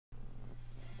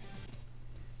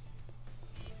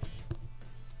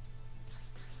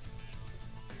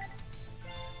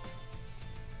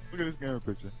at this gamer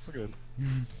picture. Look at it.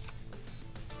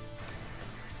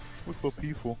 Looks so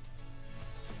peaceful.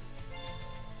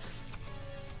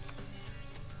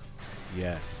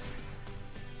 Yes.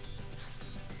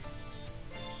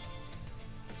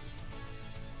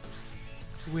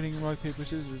 Winning rock, paper,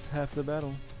 scissors is half the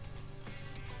battle.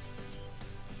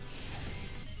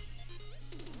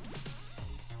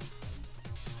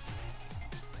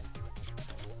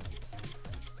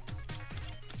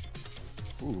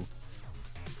 Ooh.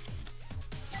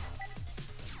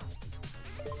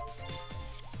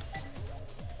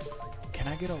 Can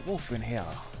I get a wolf in here?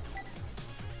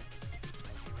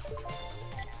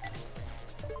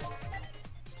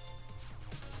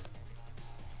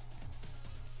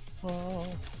 Oh.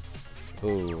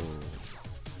 Ooh.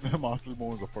 Monster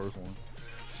Born was the first one.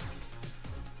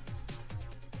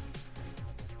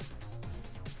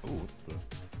 Ooh, what the?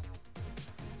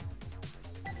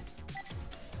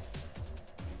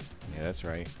 Yeah, that's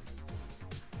right.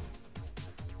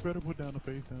 Better put down the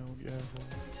face down, you asshole.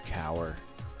 Cower.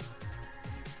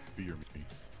 Fear me.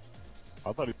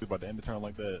 I thought he was about to end the turn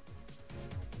like that.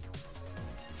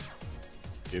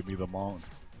 Give me the monk.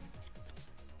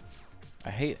 I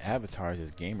hate avatars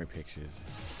as gamer pictures.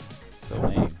 So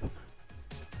lame.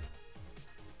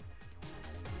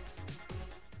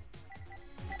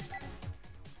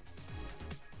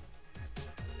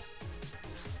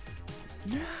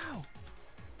 No.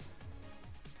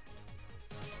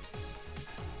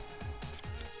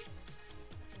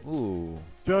 Ooh.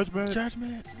 Judgment.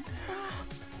 Judgment.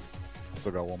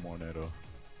 Still got one more in there though.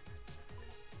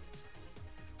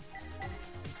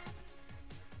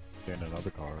 Getting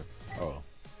another card. Oh.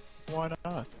 Why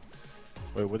not?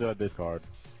 Wait, what did I discard?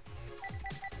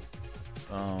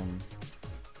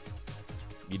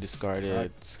 You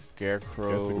discarded Guess we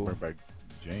Scarecrow, can bring back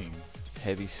James.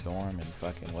 Heavy Storm, and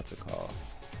fucking what's it called?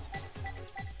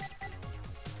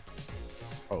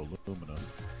 Oh, Lumina.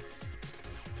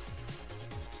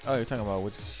 Oh, you're talking about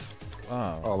which?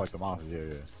 Oh, like the monster. Yeah,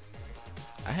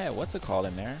 yeah. I had what's it called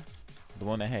in there? The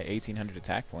one that had 1,800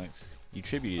 attack points. You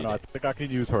tributed No, I it. think I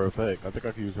can use her effect. I think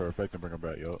I can use her effect and bring her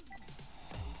back. Yup.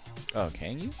 Oh,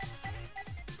 can you?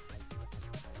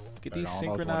 Get these I don't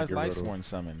know if you wanna synchronized get rid of- Lightsworn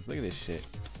summons. Look at this shit.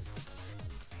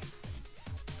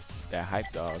 That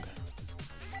hype dog.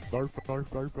 Barf, barf,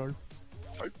 barf, barf.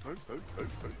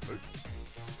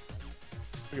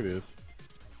 Look at this.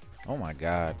 Oh my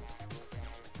god.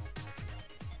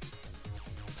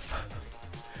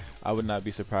 I would not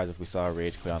be surprised if we saw a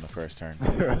rage quit on the first turn.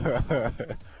 Look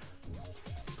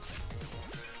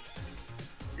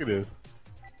at this.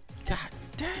 God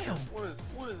damn.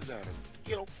 What is that?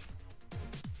 Get him.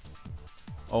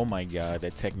 Oh my god,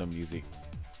 that techno music.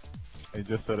 And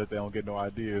just so that they don't get no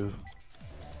ideas.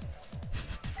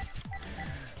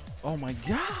 Oh my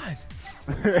god.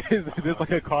 It's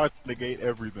like a card to negate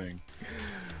everything.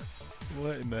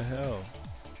 What in the hell?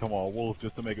 Come on, Wolf,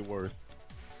 just to make it worse.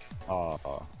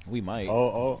 We might.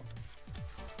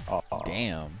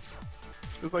 Damn.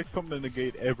 It's like something to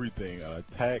negate everything. An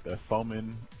attack, a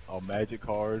summon, a magic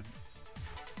card.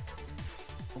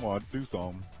 Come on, do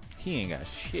something. He ain't got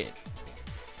shit.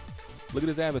 Look at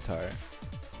his avatar.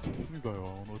 He's like, I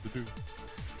don't know what to do.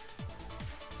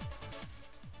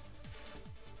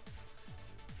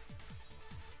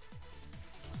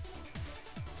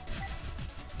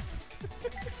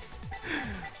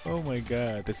 Oh my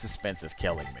god, the suspense is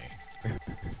killing me.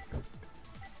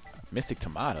 Mystic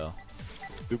Tomato.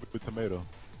 Stupid tomato.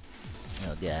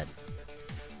 Oh god.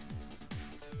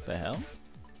 The hell?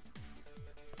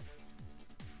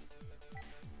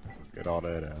 Get all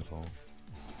that asshole.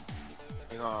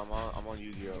 Hang on, I'm on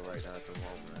Yu-Gi-Oh right now at the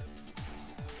moment.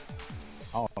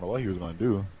 I don't know what he was gonna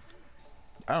do.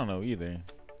 I don't know either.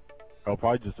 I'll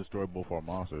probably just destroy both our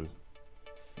monsters.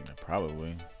 Yeah,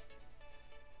 probably.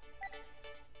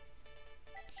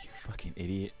 You fucking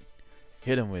idiot.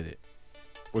 Hit him with it.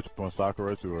 Which one,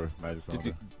 Sakura or Magic Just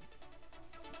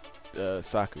Summon?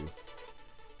 Saku.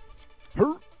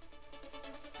 Hurt.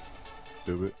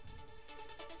 Stupid.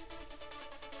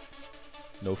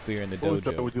 No fear in the Would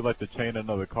dojo. you like to chain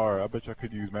another card? I bet you I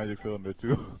could use Magic Cylinder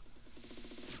too.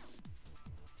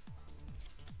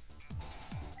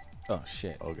 Oh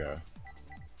shit. Okay.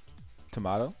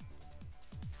 Tomato?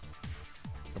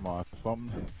 Come on,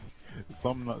 something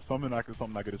I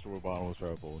can destroy with Bottomless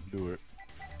Travel. Do it.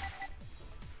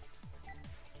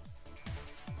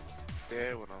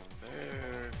 There when I'm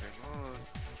there. Hang on.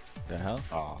 The hell?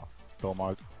 Ah, so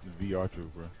my VR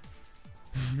trooper.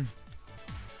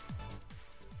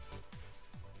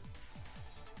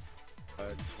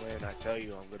 When I tell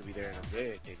you I'm gonna be there in a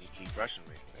bit, and you keep rushing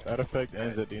me. That effect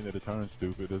ends at the end of the turn,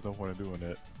 stupid. There's no point in doing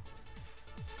that.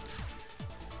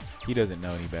 He doesn't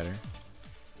know any better.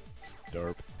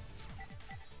 Derp.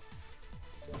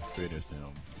 Finish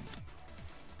him.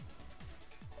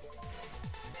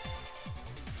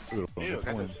 Look at Ew, those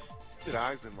that twins. Dude,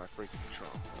 eyes in my freaking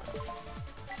trunk.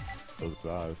 Those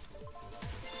eyes.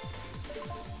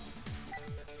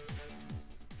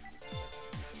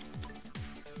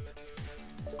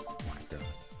 Oh my god.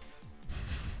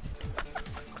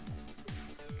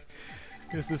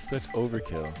 This is such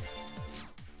overkill.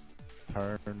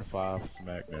 Turn 5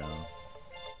 SmackDown.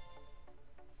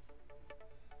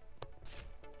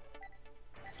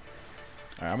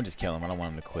 Alright, I'm gonna just kill him. I don't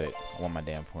want him to quit. I want my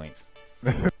damn points.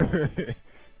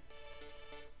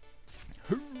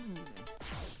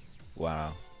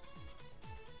 Wow.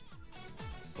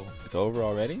 It's over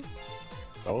already?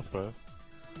 That was fast.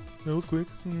 That was quick.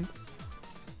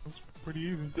 Pretty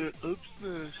easy. That up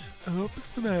smash. Up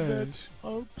smash.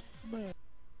 Up smash.